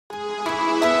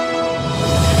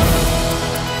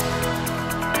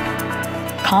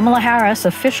Kamala Harris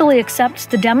officially accepts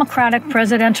the Democratic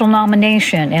presidential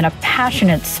nomination in a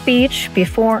passionate speech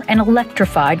before an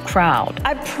electrified crowd.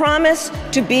 I promise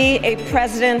to be a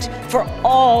president for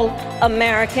all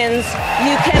Americans.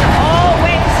 You can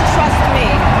always trust me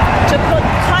to put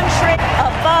country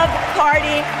above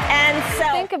party and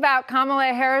self. Think about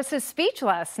Kamala Harris's speech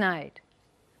last night.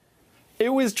 It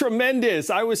was tremendous.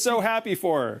 I was so happy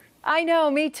for her. I know,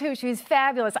 me too. She was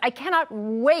fabulous. I cannot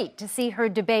wait to see her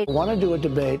debate. I want to do a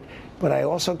debate, but I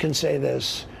also can say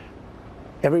this.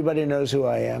 Everybody knows who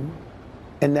I am,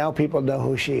 and now people know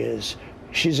who she is.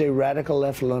 She's a radical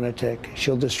left lunatic.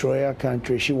 She'll destroy our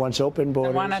country. She wants open borders.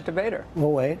 And why not debate her?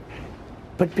 Well, wait.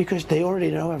 But because they already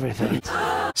know everything.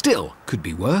 Still, could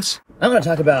be worse. I'm going to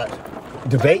talk about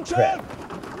debate prep.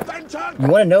 You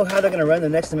want to know how they're going to run the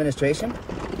next administration?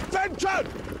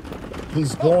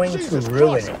 He's going to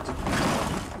ruin it.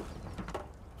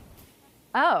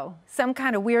 Oh, some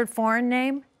kind of weird foreign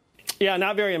name? Yeah,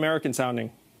 not very American sounding.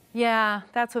 Yeah,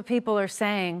 that's what people are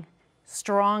saying.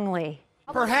 Strongly.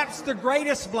 Perhaps the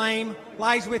greatest blame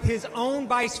lies with his own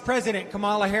vice president,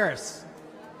 Kamala Harris.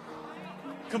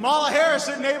 Kamala Harris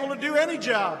isn't able to do any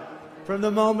job. From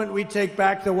the moment we take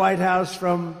back the White House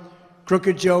from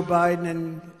crooked Joe Biden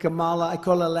and Kamala, I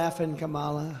call her Laughing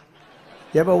Kamala.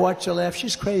 You ever watch her laugh?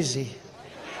 She's crazy.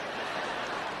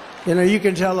 You know, you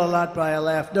can tell a lot by a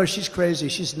laugh. No, she's crazy.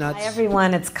 She's nuts. Hi,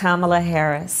 everyone. It's Kamala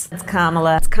Harris. It's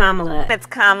Kamala. It's Kamala. It's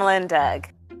Kamala and Doug.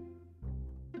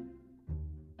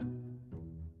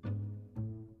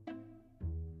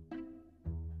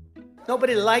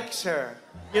 Nobody likes her.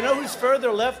 You know who's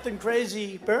further left than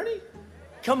crazy Bernie?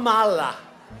 Kamala.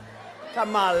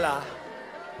 Kamala.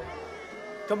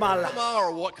 Kamala. Kamala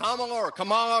or what? Kamala or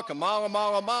Kamala,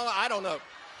 Kamala, I don't know.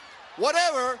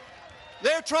 Whatever,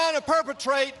 they're trying to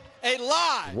perpetrate a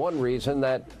lie. One reason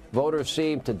that voters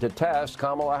seem to detest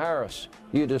Kamala Harris.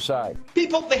 You decide.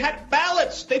 People, they had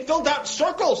ballots. They filled out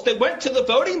circles. They went to the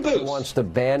voting booth. Who wants to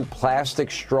ban plastic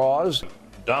straws?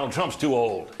 Donald Trump's too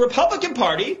old. Republican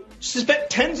Party spent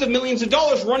tens of millions of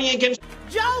dollars running against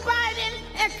Joe Biden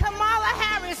and Kamala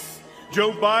Harris.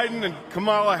 Joe Biden and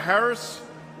Kamala Harris?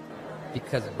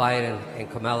 Because Biden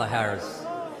and Kamala Harris.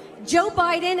 Joe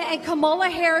Biden and Kamala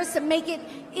Harris make it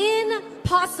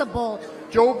impossible.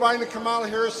 Joe Biden and Kamala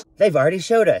Harris. They've already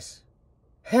showed us.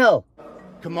 Hell.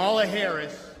 Kamala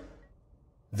Harris.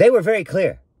 They were very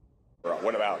clear.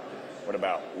 What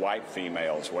about white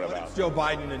females? What about Joe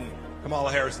Biden and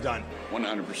Kamala Harris done?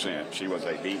 100%. She was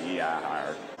a DEI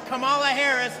hire. Kamala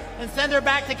Harris and send her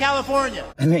back to California.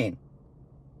 I mean,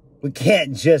 we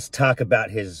can't just talk about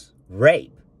his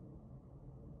rape.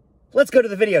 Let's go to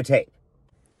the videotape.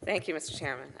 Thank you, Mr.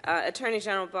 Chairman. Attorney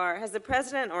General Barr, has the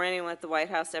President or anyone at the White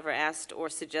House ever asked or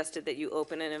suggested that you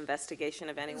open an investigation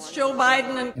of anyone? Joe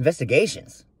Biden and...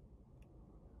 Investigations?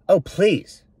 Oh,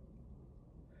 please.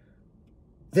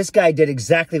 This guy did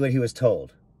exactly what he was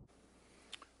told.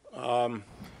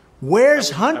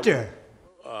 Where's Hunter?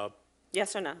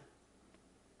 Yes or no?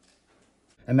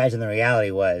 Imagine the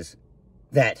reality was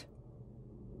that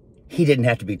he didn't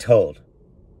have to be told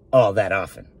all that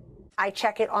often. I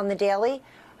check it on the daily.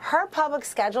 Her public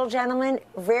schedule, gentlemen,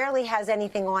 rarely has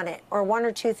anything on it, or one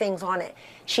or two things on it.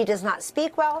 She does not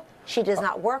speak well. She does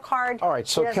not work hard. All right,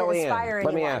 so she doesn't Kellyanne, inspire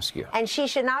let anyone. me ask you. And she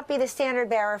should not be the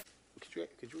standard bearer. Could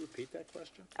you repeat that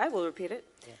question? I will repeat it.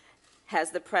 Yeah.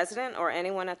 Has the President or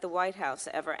anyone at the White House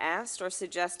ever asked or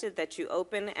suggested that you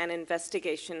open an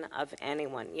investigation of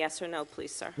anyone? Yes or no,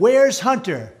 please, sir? Where's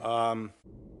Hunter?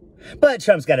 But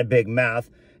Trump's got a big mouth,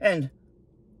 and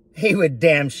he would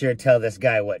damn sure tell this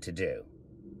guy what to do.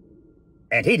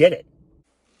 And he did it.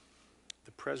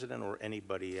 The president or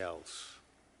anybody else?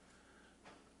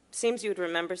 Seems you would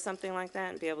remember something like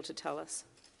that and be able to tell us.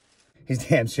 He's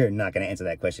damn sure not going to answer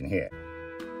that question here.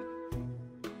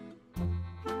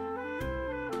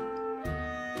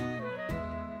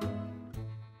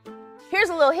 Here's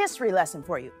a little history lesson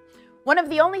for you. One of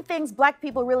the only things black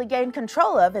people really gained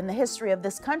control of in the history of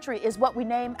this country is what we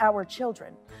name our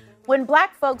children. When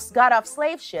black folks got off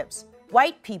slave ships,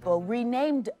 white people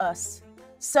renamed us.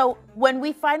 So when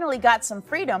we finally got some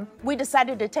freedom, we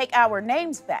decided to take our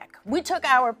names back. We took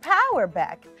our power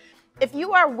back. If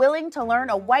you are willing to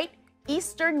learn a white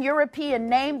Eastern European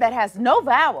name that has no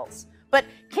vowels, but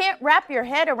can't wrap your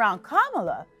head around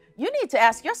Kamala, you need to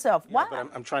ask yourself why.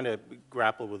 But I'm trying to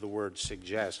grapple with the word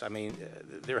suggest. I mean,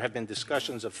 there have been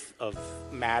discussions of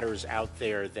matters out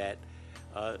there that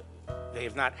they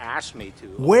have not asked me to.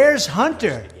 Where's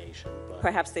Hunter?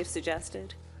 Perhaps they've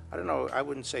suggested. I don't know. I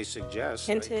wouldn't say suggest.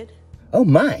 Hinted. Oh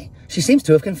my, she seems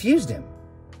to have confused him.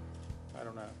 I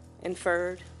don't know.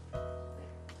 Inferred.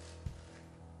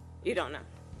 You don't know.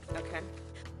 Okay.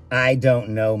 I don't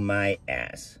know my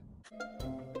ass.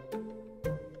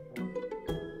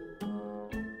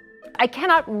 I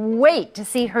cannot wait to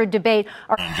see her debate.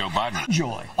 Joe Biden.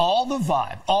 Joy. All the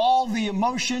vibe, all the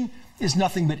emotion is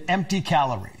nothing but empty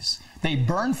calories. They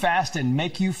burn fast and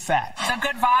make you fat. So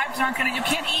good vibes aren't gonna, you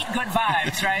can't eat good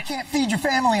vibes, right? You can't feed your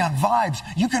family on vibes.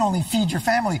 You can only feed your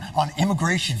family on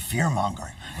immigration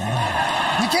fear-mongering.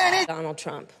 You can't eat Donald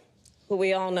Trump, who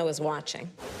we all know is watching.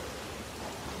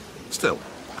 Still,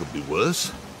 could be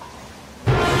worse.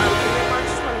 In your March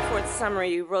 24th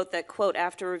summary, you wrote that, quote,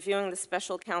 after reviewing the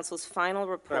special counsel's final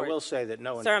report... But I will say that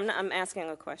no one... Sir, I'm asking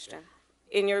a question.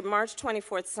 In your March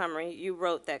 24th summary, you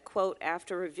wrote that, quote,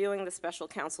 after reviewing the special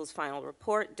counsel's final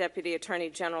report, Deputy Attorney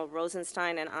General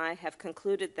Rosenstein and I have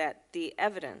concluded that the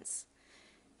evidence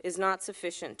is not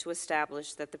sufficient to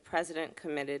establish that the president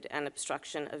committed an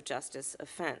obstruction of justice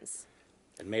offense.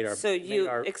 So you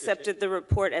accepted the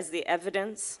report as the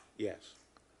evidence? Yes.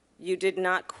 You did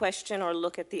not question or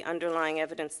look at the underlying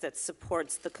evidence that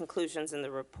supports the conclusions in the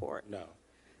report? No.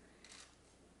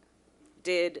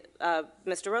 Did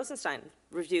Mr. Rosenstein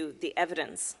review the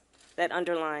evidence that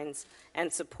underlines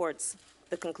and supports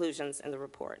the conclusions in the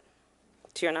report,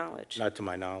 to your knowledge? Not to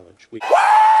my knowledge. It's over!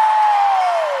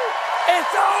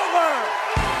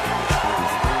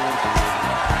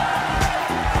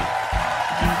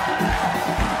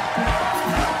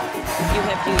 You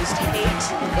have used hate,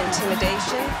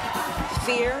 intimidation,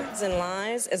 fears, and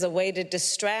lies as a way to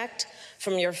distract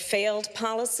from your failed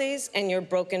policies and your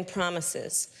broken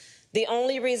promises. The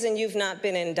only reason you've not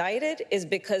been indicted is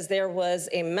because there was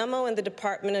a memo in the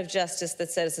Department of Justice that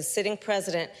says a sitting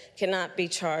president cannot be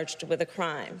charged with a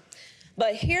crime.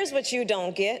 But here's what you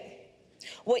don't get.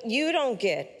 What you don't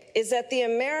get is that the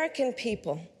American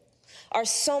people are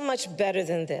so much better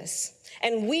than this.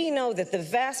 And we know that the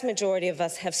vast majority of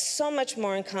us have so much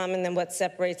more in common than what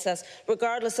separates us,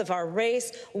 regardless of our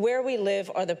race, where we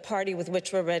live, or the party with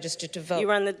which we're registered to vote. You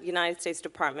run the United States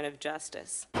Department of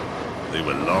Justice. They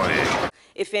were lying.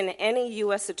 If in any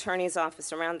U.S. attorney's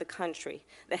office around the country,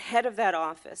 the head of that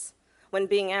office, when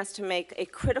being asked to make a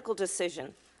critical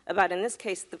decision about, in this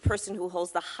case, the person who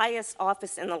holds the highest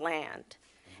office in the land,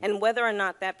 and whether or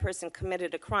not that person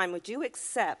committed a crime, would you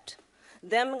accept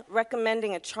them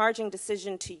recommending a charging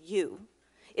decision to you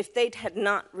if they had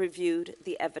not reviewed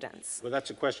the evidence? Well, that's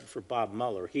a question for Bob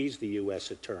Mueller. He's the U.S.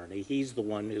 attorney. He's the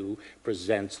one who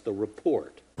presents the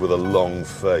report. With a long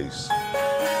face.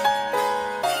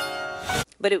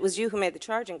 But it was you who made the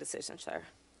charging decision, sir.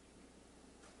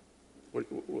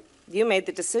 You made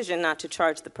the decision not to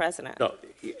charge the president. No,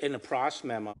 in the Pross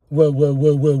memo...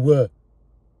 Whoa.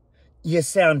 You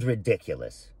sound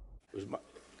ridiculous.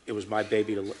 It was my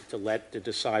baby to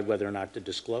decide whether or not to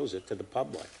disclose it to the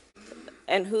public.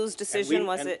 And whose decision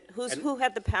was it? Who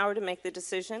had the power to make the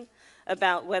decision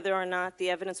about whether or not the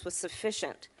evidence was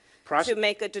sufficient to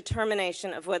make a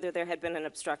determination of whether there had been an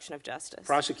obstruction of justice?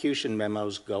 Prosecution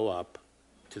memos go up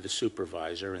to the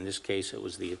supervisor. In this case, it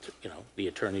was the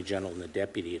Attorney General and the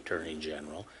Deputy Attorney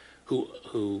General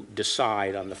who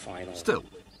decide on the final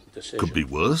decision. Could be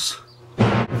worse.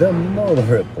 The Mueller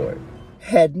report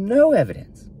had no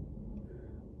evidence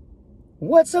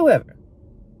whatsoever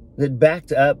that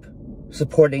backed up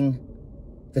supporting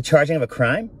the charging of a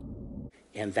crime?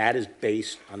 And that is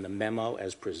based on the memo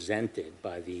as presented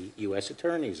by the U.S.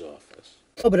 Attorney's Office.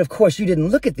 Oh, but of course you didn't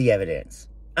look at the evidence.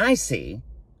 I see.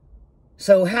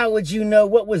 So how would you know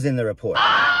what was in the report?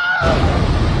 I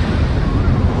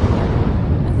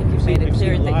think you've made it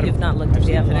clear that you've not looked at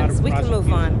the evidence. We can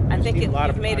move on. I think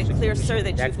you've made it clear, sir,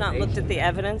 that you've not looked at the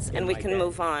evidence, and we can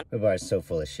move on. The bar is so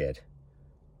full of shit.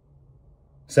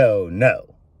 So,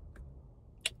 no.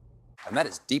 And that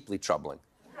is deeply troubling.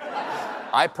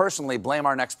 I personally blame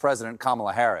our next president,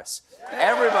 Kamala Harris. It's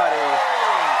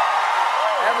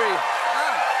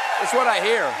what I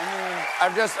hear.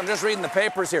 I'm just reading the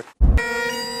papers here.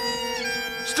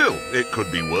 Still, it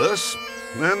could be worse.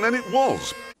 And then it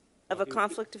was. Of a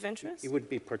conflict of interest? He would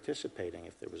be participating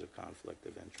if there was a conflict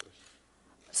of interest.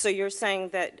 So you're saying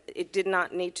that it did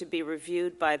not need to be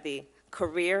reviewed by the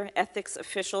career ethics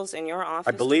officials in your office?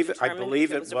 I believe it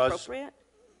was appropriate?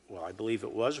 Well, I believe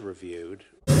it was reviewed.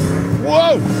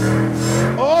 Whoa!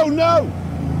 Oh, no!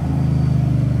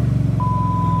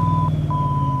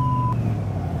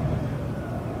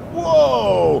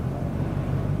 Whoa!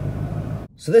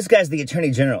 So this guy's the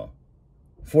Attorney General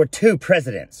for 2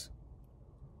 presidents.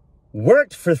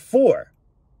 Worked for 4.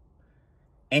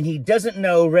 And he doesn't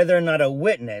know whether or not a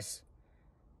witness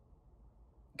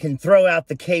can throw out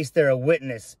the case they're a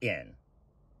witness in.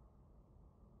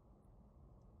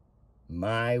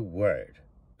 My word.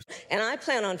 And I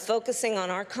plan on focusing on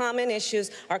our common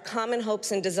issues, our common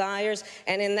hopes and desires,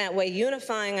 and in that way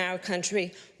unifying our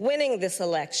country, winning this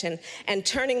election, and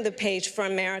turning the page for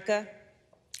America.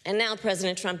 And now,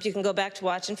 President Trump, you can go back to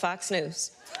watching Fox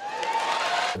News.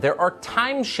 There are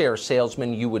timeshare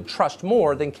salesmen you would trust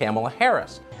more than Kamala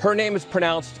Harris. Her name is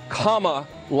pronounced comma,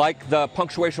 like the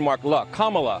punctuation mark la,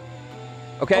 Kamala.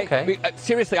 Okay?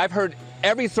 Seriously, I've heard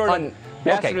every sort of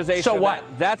bastardization so of what?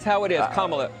 that. That's how it is,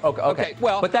 Kamala. Okay.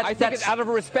 Well, But I think it's out of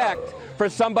respect for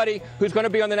somebody who's going to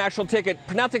be on the national ticket.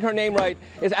 Pronouncing her name right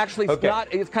is actually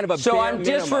not, it's kind of a So bare I'm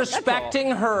minimum.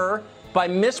 disrespecting her by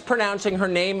mispronouncing her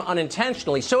name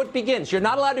unintentionally. So it begins. You're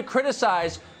not allowed to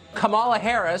criticize Kamala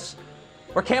Harris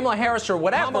or Kamala Harris or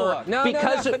whatever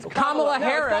because Kamala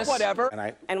Harris. Whatever.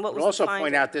 And what would also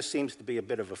point out this seems to be a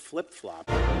bit of a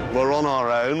flip-flop. We're on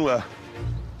our own. We're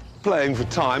playing for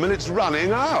time, and it's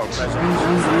running out.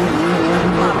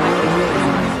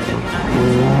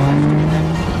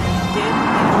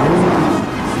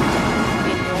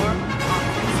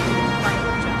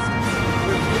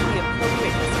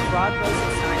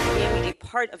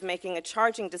 Part of making a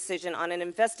charging decision on an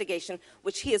investigation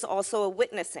which he is also a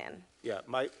witness in. Yeah,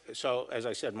 so as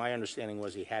I said, my understanding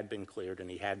was he had been cleared,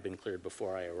 and he had been cleared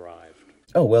before I arrived.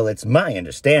 Oh, well, it's my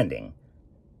understanding.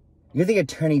 You're the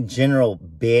Attorney General,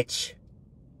 bitch.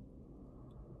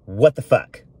 What the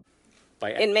fuck?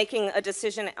 In making a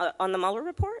decision on the Mueller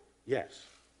report? Yes.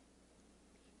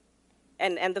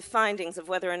 And the findings of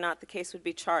whether or not the case would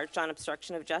be charged on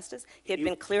obstruction of justice? He had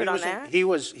been cleared on that? He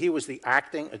was the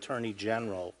acting Attorney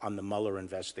General on the Mueller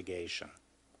investigation.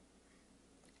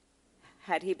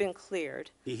 Had he been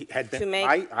cleared? He had been. To make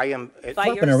I am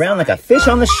flopping around like a fish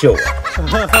on the shore.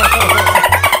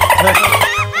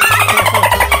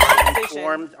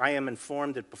 I am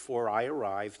informed that before I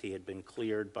arrived, he had been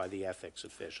cleared by the ethics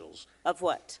officials. Of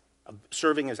what? Of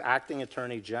serving as acting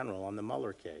Attorney General on the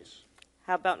Mueller case.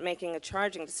 How about making a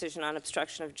charging decision on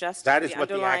obstruction of justice? That is the what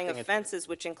the underlying acting offenses,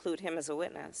 which include him as a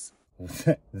witness.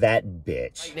 That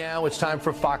bitch. Right now, it's time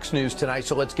for Fox News Tonight,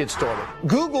 so let's get started.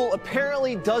 Google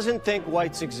apparently doesn't think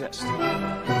whites exist.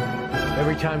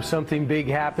 Every time something big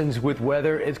happens with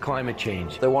weather, it's climate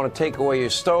change. They want to take away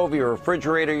your stove, your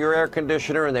refrigerator, your air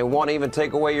conditioner, and they want to even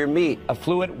take away your meat.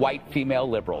 Affluent white female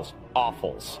liberals.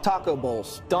 Awfuls. Taco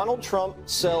bowls. Donald Trump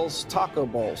sells taco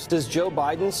bowls. Does Joe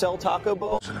Biden sell taco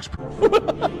bowls?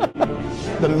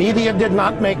 The media did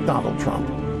not make Donald Trump,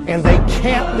 and they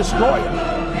can't destroy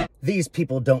him. These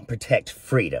people don't protect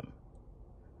freedom.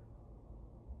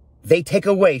 They take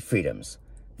away freedoms.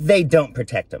 They don't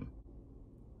protect them.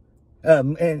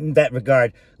 In that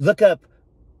regard, look up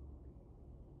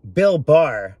Bill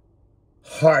Barr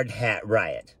Hard Hat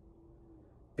Riot.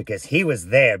 Because he was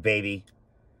there, baby.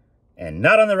 And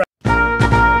not on the right.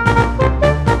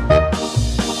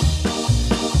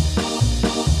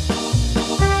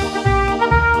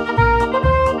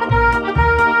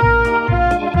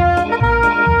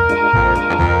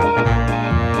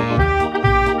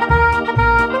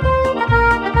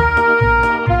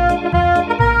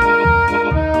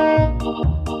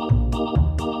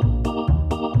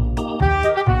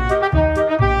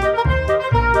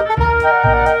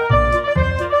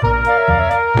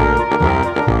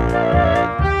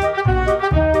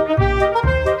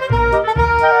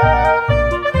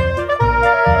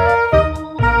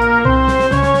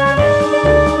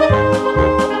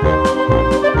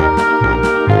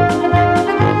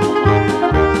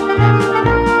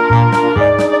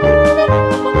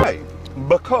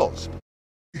 Because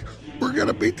we're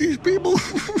gonna beat these people.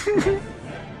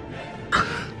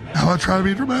 Now I'm trying to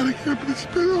be dramatic here, but it's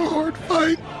been a hard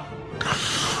fight.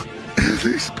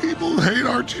 These people hate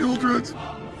our children.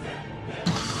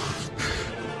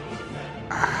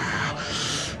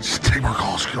 Just take more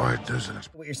calls. Go ahead.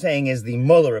 What you're saying is the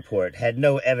Mueller report had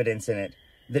no evidence in it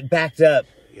that backed up.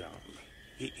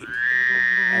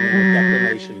 And in the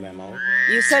declaration memo.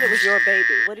 You said it was your baby.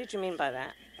 What did you mean by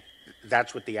that?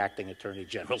 That's what the acting Attorney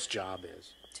General's job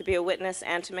is. To be a witness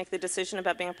and to make the decision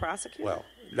about being a prosecutor? Well,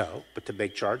 no, but to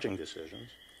make charging decisions.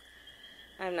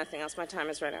 I have nothing else. My time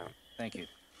is right out. Thank you.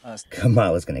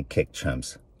 Kamala's gonna kick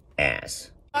Trump's ass.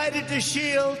 Provided to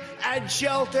shield and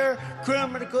shelter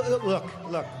criminal.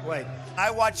 Look, wait.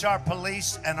 I watch our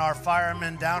police and our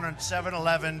firemen down on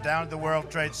 7-Eleven, down at the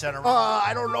World Trade Center.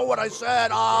 I don't know what I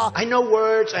said. I know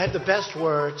words. I had the best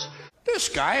words. This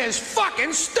guy is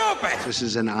fucking stupid. This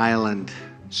is an island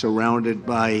surrounded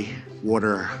by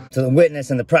water. So the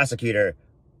witness and the prosecutor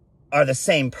are the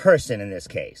same person in this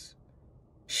case.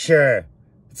 Sure,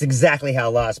 it's exactly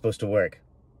how law is supposed to work.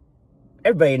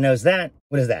 Everybody knows that.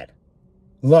 What is that?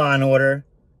 Law and order,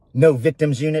 no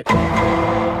victims unit.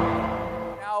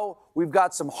 Now, now we've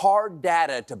got some hard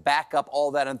data to back up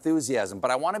all that enthusiasm.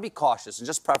 But I want to be cautious and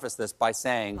just preface this by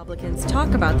saying Republicans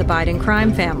talk about the Biden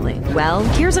crime family. Well,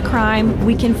 here's a crime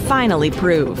we can finally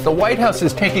prove. The White House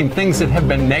is taking things that have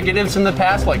been negatives in the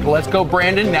past, like let's go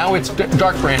Brandon, now it's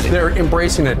dark Brandon. They're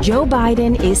embracing it. Joe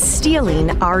Biden is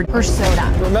stealing our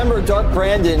persona. Remember, dark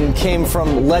Brandon came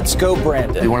from let's go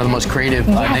Brandon. One of the most creative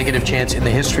negative chants in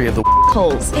the history of the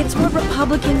polls. It's what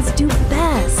Republicans do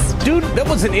best. Dude, that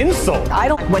was an insult.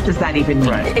 What does that even mean?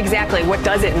 Right. Exactly, what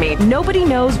does it mean? Nobody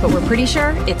knows, but we're pretty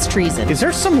sure it's treason. Is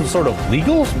there some sort of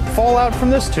legal fallout from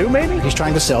this too, maybe? He's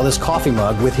trying to sell this coffee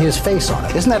mug with his face on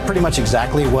it. Isn't that pretty much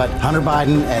exactly what Hunter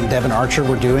Biden and Devin Archer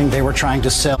were doing? They were trying to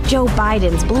sell Joe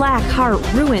Biden's black heart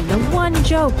ruined the one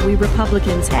joke we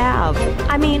Republicans have.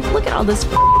 I mean, look at all this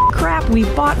crap we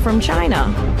bought from China.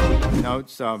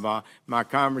 Notes of my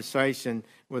conversation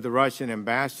with the Russian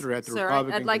ambassador at the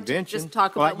Republican I'd like convention. to just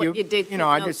talk about what you did. You know,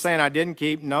 I'm just saying I didn't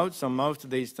keep notes on most of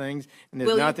these things, and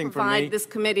there's nothing for me. Will you provide this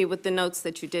committee with the notes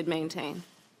that you did maintain?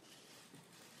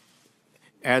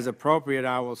 As appropriate,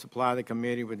 I will supply the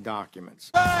committee with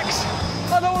documents. Max!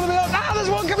 I don't want to be like, there's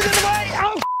one coming in the way!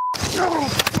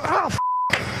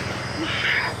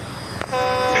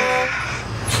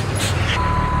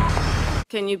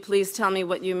 Can you please tell me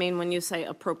what you mean when you say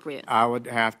appropriate? I would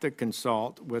have to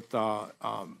consult with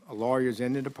lawyers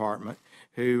in the department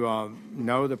who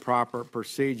know the proper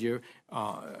procedure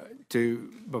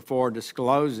before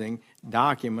disclosing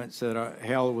documents that are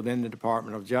held within the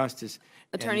Department of Justice.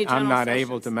 Attorney General I'm not Sessions.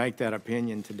 able to make that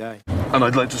opinion today. And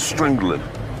I'd like to strangle him.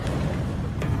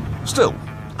 Still,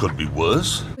 could be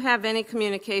worse. Do you have any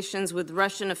communications with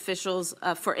Russian officials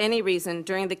for any reason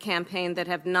during the campaign that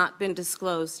have not been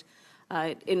disclosed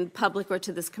in public or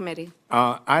to this committee?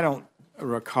 I don't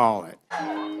recall it.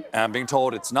 And I'm being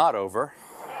told it's not over.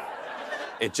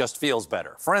 It just feels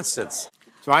better. For instance.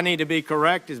 So I need to be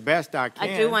correct as best I can.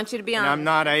 I do want you to be honest. And I'm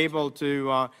not able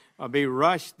to be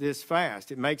rushed this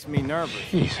fast. It makes me nervous.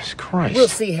 Jesus Christ. We'll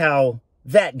see how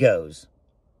that goes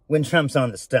when Trump's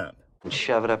on the stump.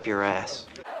 Shove it up your ass.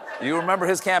 You remember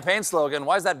his campaign slogan,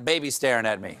 why is that baby staring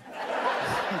at me?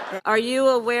 Are you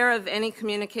aware of any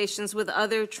communications with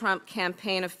other Trump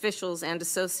campaign officials and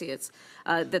associates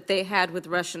that they had with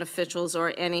Russian officials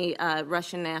or any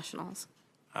Russian nationals?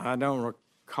 I don't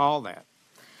recall that.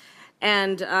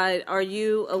 And are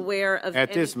you aware of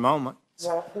at this moment?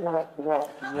 And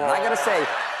I gotta say,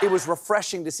 it was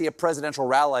refreshing to see a presidential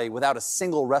rally without a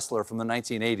single wrestler from the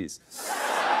 1980s.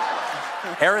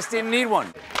 Harris didn't need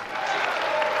one.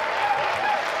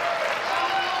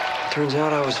 Turns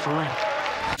out I was fine.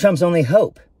 Trump's only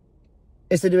hope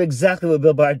is to do exactly what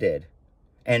Bill Barr did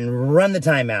and run the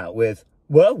timeout with,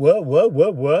 what?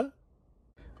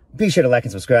 Be sure to like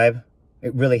and subscribe.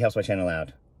 It really helps my channel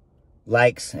out.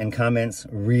 Likes and comments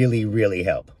really, really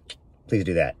help. Please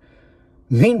do that.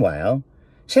 Meanwhile,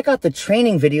 check out the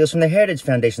training videos from the Heritage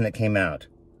Foundation that came out.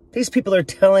 These people are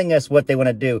telling us what they want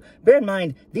to do. Bear in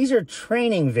mind, these are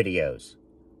training videos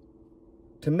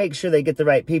to make sure they get the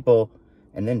right people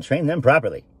and then train them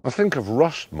properly. I think I've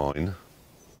rushed mine.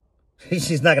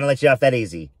 She's not going to let you off that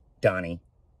easy, Donnie.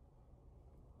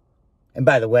 And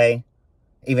by the way,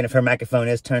 even if her microphone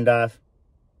is turned off,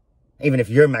 even if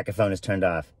your microphone is turned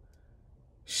off,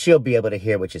 she'll be able to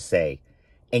hear what you say,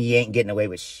 and you ain't getting away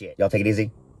with shit. Y'all take it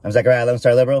easy. I'm Zachariah, Lone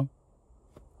Star Liberal.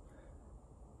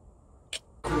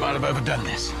 We might have overdone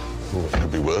this. Oh, it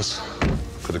could be worse.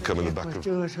 Could have come in the back of...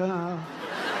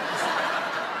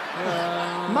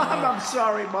 Mom, I'm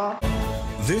sorry, Mom.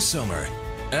 This summer,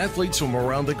 athletes from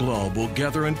around the globe will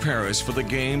gather in Paris for the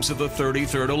games of the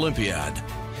 33rd Olympiad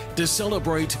to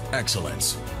celebrate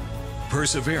excellence,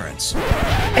 perseverance,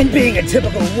 And being a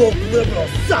typical woke liberal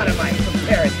sodomite from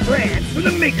Paris, France, where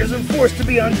the makers are forced to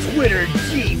be on Twitter,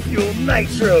 G Fuel,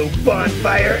 Nitro,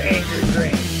 Bonfire, Anger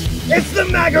Drink. It's the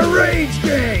MAGA Rage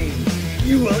Game!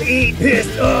 You will eat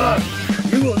pissed off,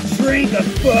 you will drink a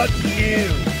fuck you,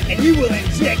 and you will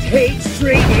inject hate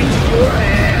straight into your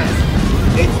ass.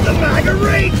 It's the MAGA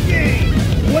Rage Game!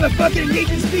 Want to fucking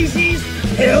endangered species?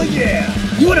 Hell yeah!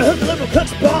 You want to hook a liberal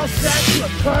cook's ball sack to a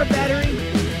car battery?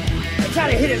 And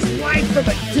try to hit his wife from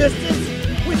a distance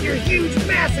with your huge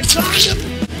massive condom?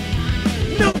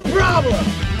 No problem!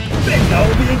 Fentanyl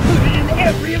will be included in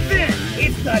every event.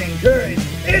 It's not encouraged,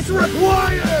 it's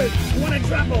required! Want to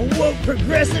drop a woke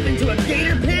progressive into a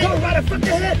gator pit? Go right fuck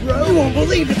ahead, bro! You won't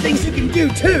believe the things you can do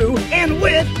to and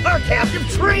with our captive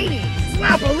training!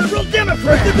 Slap a liberal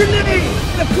Democrat with the grenade!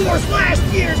 And of course, last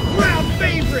year's crowd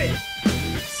favorite!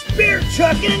 Spear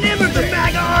chucking an immigrant! The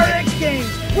MAGA RX games,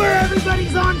 where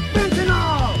everybody's on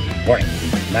fentanyl! Warning,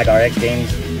 MAGA RX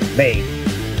games may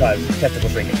cause testicle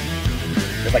shrinking.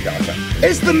 Just like Donald Trump.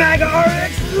 It's the MAGA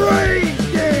RX Rage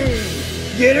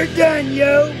Game. Get her done,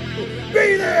 yo.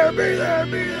 Be there, be there,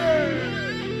 be there.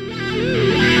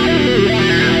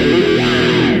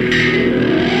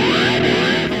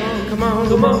 Come on,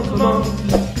 come on, come on.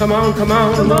 Come on, come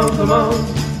on, come on, come on.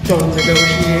 Don't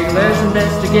negotiate, let's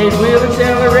investigate. We'll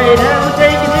accelerate. How we're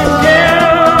taking him down.